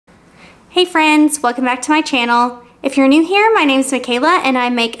Hey friends, welcome back to my channel. If you're new here, my name is Michaela and I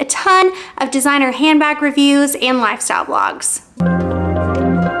make a ton of designer handbag reviews and lifestyle vlogs.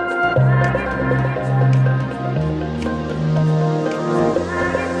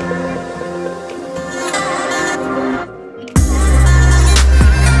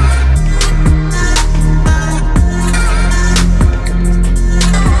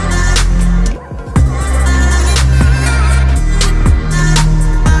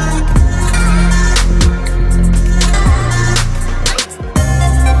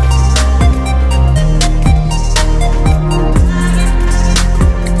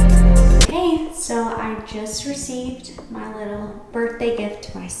 Just received my little birthday gift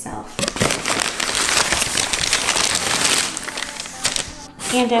to myself.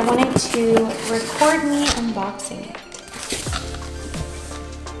 And I wanted to record me unboxing it.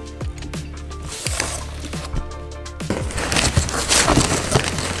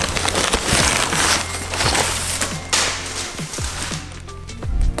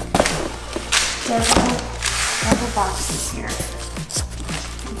 Several boxes here.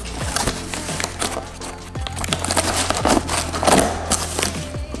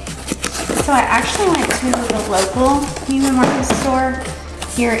 So I actually went to the local Neiman Marcus store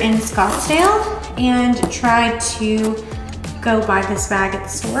here in Scottsdale and tried to go buy this bag at the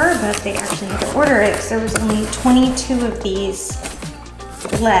store, but they actually had to order it because there was only 22 of these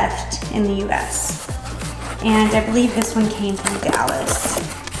left in the US. And I believe this one came from Dallas.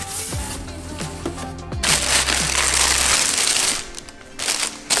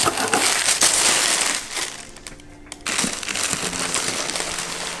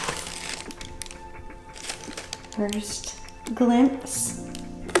 First glimpse.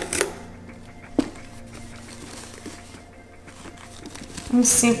 I'm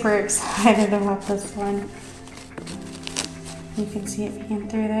super excited about this one. You can see it peeking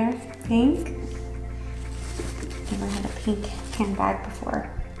through there. Pink. Never had a pink handbag before.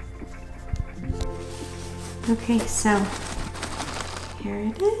 Okay, so here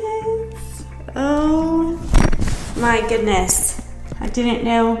it is. Oh my goodness. I didn't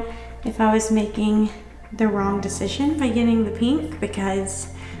know if I was making the wrong decision by getting the pink because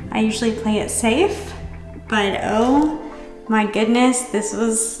I usually play it safe, but oh my goodness, this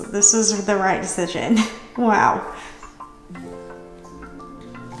was the right decision. Wow.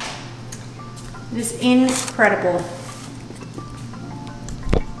 It is incredible.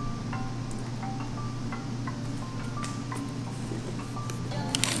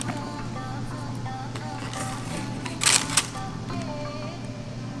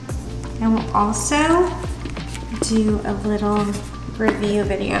 I will also do a little review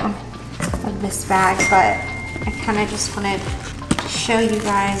video of this bag, but I kind of just wanted to show you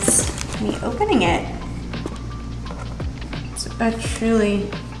guys me opening it. It's a truly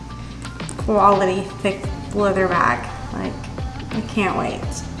quality thick leather bag. Like, I can't wait.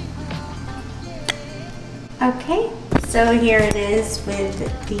 Okay, so here it is with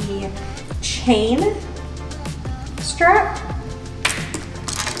the chain strap.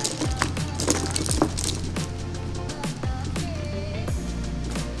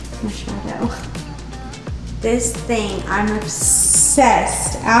 My shadow. This thing, I'm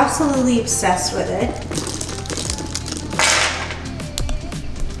obsessed, absolutely obsessed with it.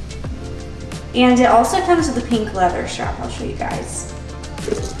 And it also comes with a pink leather strap, I'll show you guys.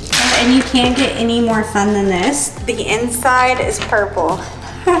 And you can't get any more fun than this. The inside is purple.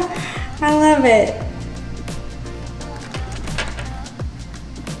 I love it.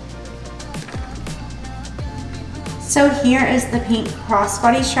 So here is the pink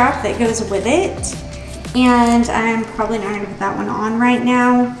crossbody strap that goes with it. And I'm probably not gonna put that one on right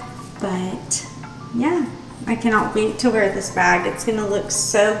now, but yeah, I cannot wait to wear this bag. It's gonna look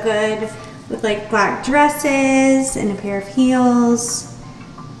so good with like black dresses and a pair of heels.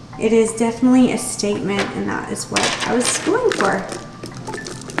 It is definitely a statement, and that is what I was going for.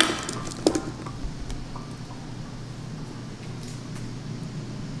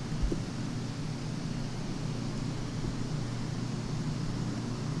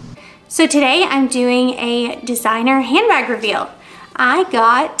 So today I'm doing a designer handbag reveal. I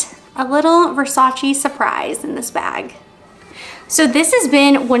got a little Versace surprise in this bag. So this has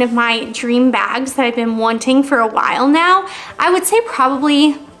been one of my dream bags that I've been wanting for a while now. I would say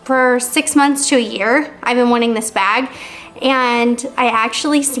probably for 6 months to a year, I've been wanting this bag. And I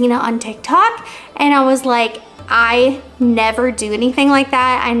actually seen it on TikTok and I was like, I never do anything like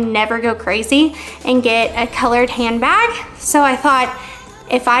that. I never go crazy and get a colored handbag. So I thought,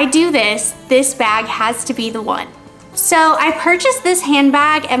 if I do this, this bag has to be the one. So I purchased this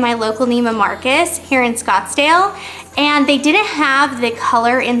handbag at my local Neiman Marcus here in Scottsdale, and they didn't have the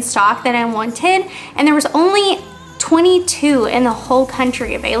color in stock that I wanted, and there was only 22 in the whole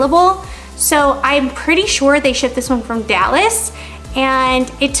country available. So I'm pretty sure they shipped this one from Dallas,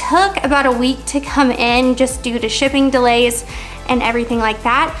 and it took about a week to come in just due to shipping delays and everything like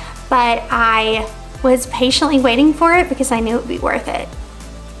that, but I was patiently waiting for it because I knew it would be worth it.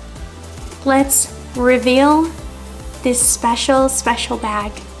 Let's reveal this special, special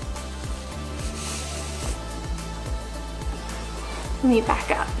bag. Let me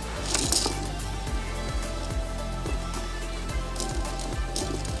back up.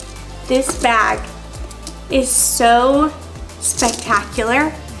 This bag is so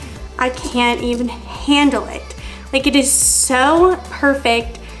spectacular. I can't even handle it. Like, it is so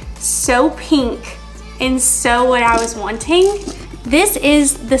perfect, so pink, and so what I was wanting. This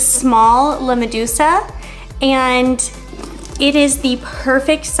is the small La Medusa, and it is the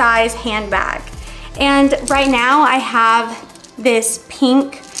perfect size handbag. And right now I have this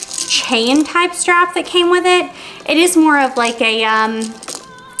pink chain type strap that came with it. It is more of like a,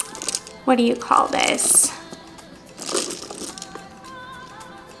 what do you call this?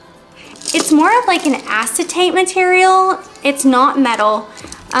 It's more of like an acetate material. It's not metal.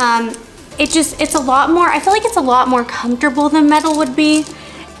 It's a lot more, I feel like it's a lot more comfortable than metal would be.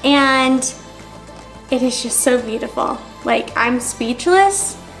 And it is just so beautiful. Like, I'm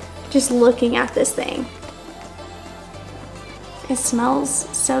speechless just looking at this thing. It smells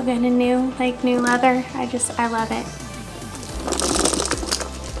so good and new, like new leather. I love it.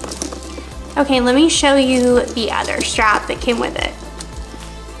 Okay, let me show you the other strap that came with it.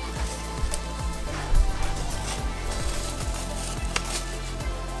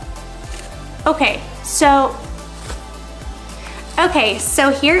 Okay, so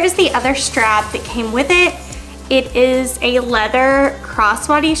here is the other strap that came with it. It is a leather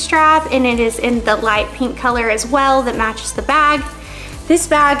crossbody strap, and it is in the light pink color as well that matches the bag. This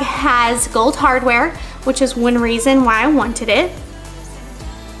bag has gold hardware, which is one reason why I wanted it.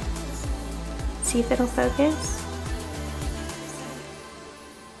 See if it'll focus.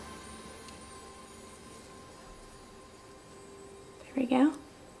 There we go.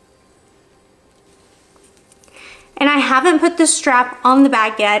 And I haven't put the strap on the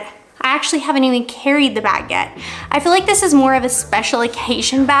bag yet. I actually haven't even carried the bag yet. I feel like this is more of a special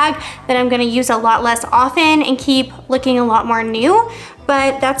occasion bag that I'm gonna use a lot less often and keep looking a lot more new,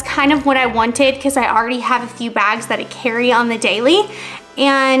 but that's kind of what I wanted because I already have a few bags that I carry on the daily,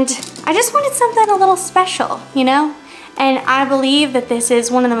 and I just wanted something a little special, you know? And I believe that this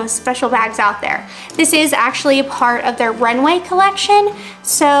is one of the most special bags out there. This is actually a part of their runway collection,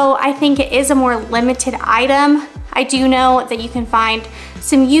 so I think it is a more limited item. I do know that you can find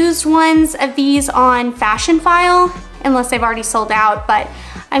some used ones of these on Fashion File, unless they've already sold out, but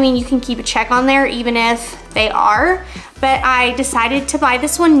I mean, you can keep a check on there even if they are. But I decided to buy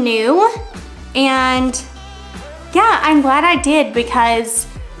this one new, and yeah, I'm glad I did because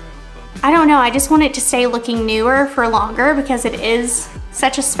I don't know, I just want it to stay looking newer for longer because it is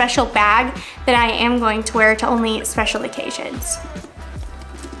such a special bag that I am going to wear to only special occasions.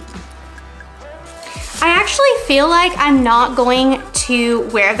 I actually feel like I'm not going to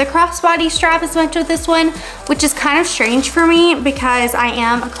wear the crossbody strap as much with this one, which is kind of strange for me because I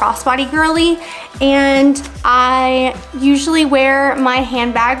am a crossbody girly and I usually wear my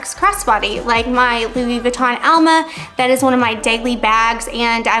handbags crossbody, like my Louis Vuitton Alma. That is one of my daily bags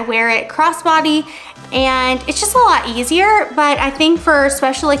and I wear it crossbody, and it's just a lot easier. But I think for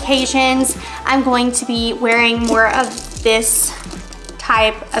special occasions, I'm going to be wearing more of this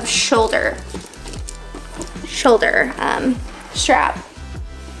type of shoulder strap.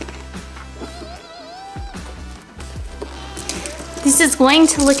 This is going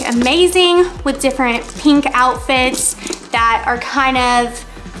to look amazing with different pink outfits that are kind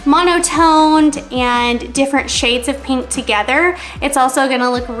of monotoned and different shades of pink together. It's also gonna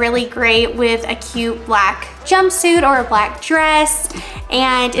look really great with a cute black jumpsuit or a black dress,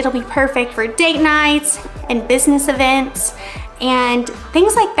 and it'll be perfect for date nights and business events and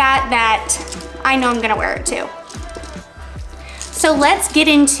things like that I know I'm gonna wear it too. So let's get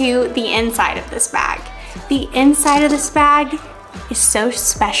into the inside of this bag. The inside of this bag is so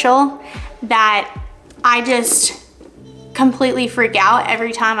special that I just completely freak out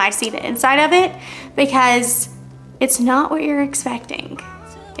every time I see the inside of it because it's not what you're expecting.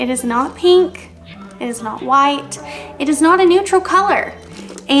 It is not pink, it is not white, it is not a neutral color.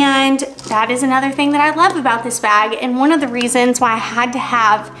 And that is another thing that I love about this bag and one of the reasons why I had to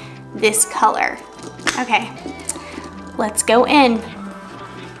have this color. Okay, let's go in.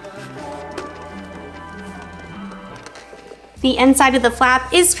 The inside of the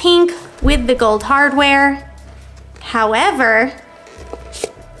flap is pink with the gold hardware. However,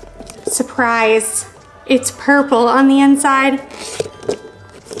 surprise, it's purple on the inside.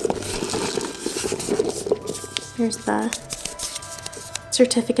 Here's the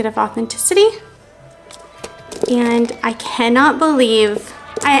certificate of authenticity. And I cannot believe,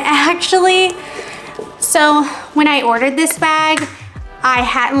 so when I ordered this bag, I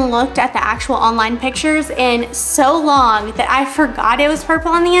hadn't looked at the actual online pictures in so long that I forgot it was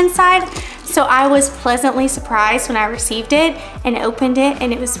purple on the inside. So I was pleasantly surprised when I received it and opened it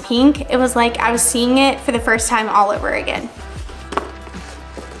and it was pink. It was like I was seeing it for the first time all over again.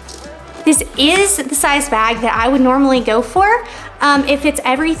 This is the size bag that I would normally go for if it's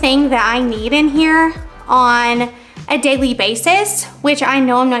everything that I need in here on a daily basis, which I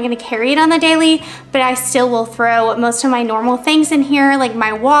know I'm not gonna carry it on the daily, but I still will throw most of my normal things in here, like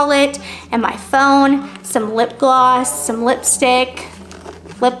my wallet and my phone, some lip gloss, some lipstick,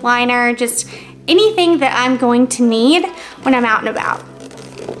 lip liner, just anything that I'm going to need when I'm out and about.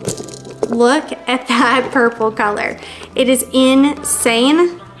 Look at that purple color. It is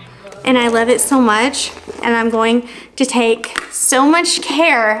insane and I love it so much, and I'm going to take so much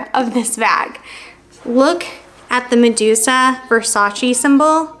care of this bag. Look at the Medusa Versace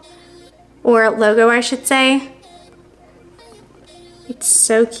symbol, or logo I should say. It's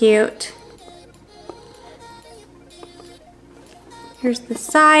so cute. Here's the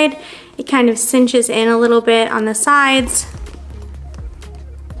side. It kind of cinches in a little bit on the sides.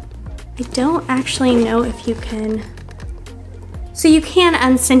 I don't actually know if you can, so you can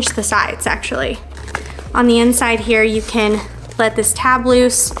uncinch the sides actually. On the inside here, you can let this tab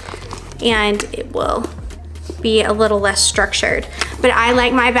loose and it will be a little less structured. But I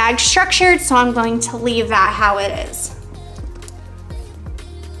like my bag structured, so I'm going to leave that how it is.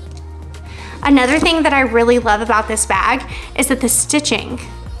 Another thing that I really love about this bag is that the stitching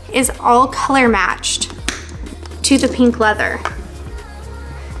is all color matched to the pink leather.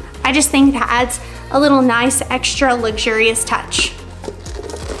 I just think that adds a little nice extra luxurious touch.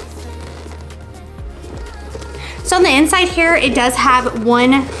 So on the inside here, it does have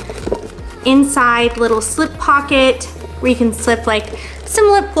one inside little slip pocket where you can slip like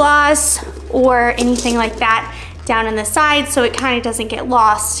some lip gloss or anything like that down on the side, so it kind of doesn't get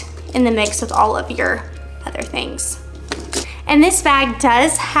lost in the mix with all of your other things. And this bag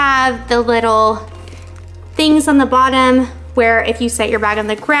does have the little things on the bottom where if you set your bag on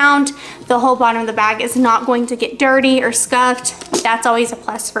the ground, the whole bottom of the bag is not going to get dirty or scuffed. That's always a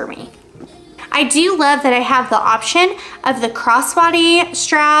plus for me. I do love that I have the option of the crossbody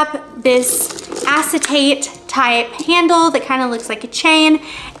strap, this acetate type handle that kind of looks like a chain,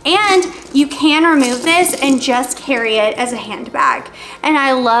 and you can remove this and just carry it as a handbag. And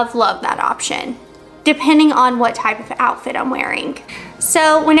I love that option, depending on what type of outfit I'm wearing.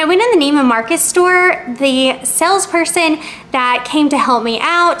 So when I went in the Neiman Marcus store, the salesperson that came to help me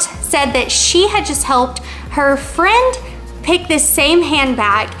out said that she had just helped her friend pick this same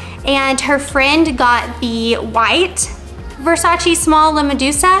handbag, and her friend got the white Versace small La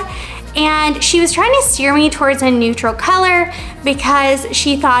Medusa, and she was trying to steer me towards a neutral color because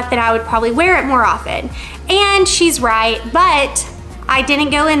she thought that I would probably wear it more often. And she's right, but I didn't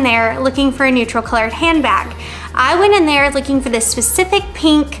go in there looking for a neutral colored handbag. I went in there looking for this specific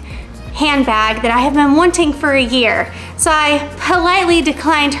pink handbag that I have been wanting for a year. So I politely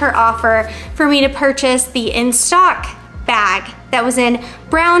declined her offer for me to purchase the in-stock bag that was in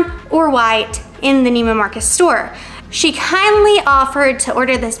brown or white in the Neiman Marcus store. She kindly offered to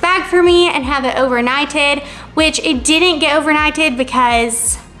order this bag for me and have it overnighted, which it didn't get overnighted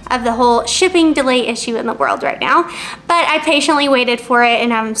because of the whole shipping delay issue in the world right now. But I patiently waited for it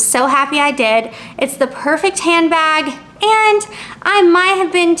and I'm so happy I did. It's the perfect handbag, and I might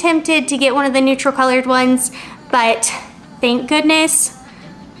have been tempted to get one of the neutral colored ones, but thank goodness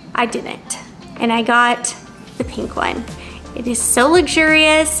I didn't. And I got the pink one. It is so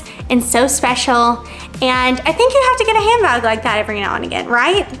luxurious and so special, and I think you have to get a handbag like that every now and again,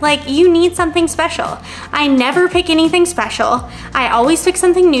 right? Like, you need something special. I never pick anything special. I always pick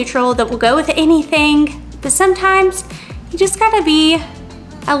something neutral that will go with anything, but sometimes you just gotta be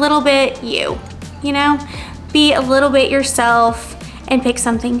a little bit you know? Be a little bit yourself and pick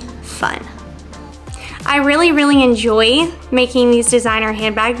something fun. I really enjoy making these designer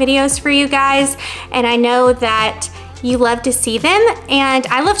handbag videos for you guys, and I know that you love to see them, and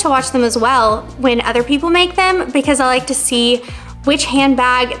I love to watch them as well when other people make them, because I like to see which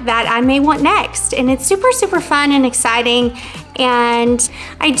handbag that I may want next. And it's super fun and exciting. And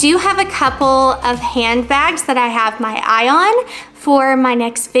I do have a couple of handbags that I have my eye on for my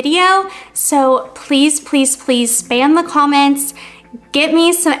next video. So please spam the comments, get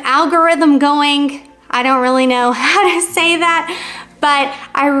me some algorithm going. I don't really know how to say that, but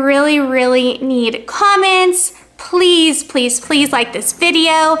I really, really need comments. Please, please, please like this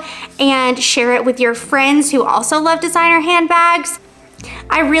video and share it with your friends who also love designer handbags.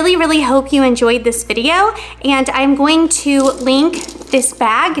 I really, really hope you enjoyed this video, and I'm going to link this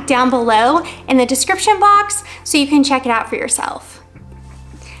bag down below in the description box so you can check it out for yourself.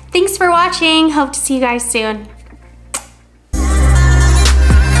 Thanks for watching. Hope to see you guys soon.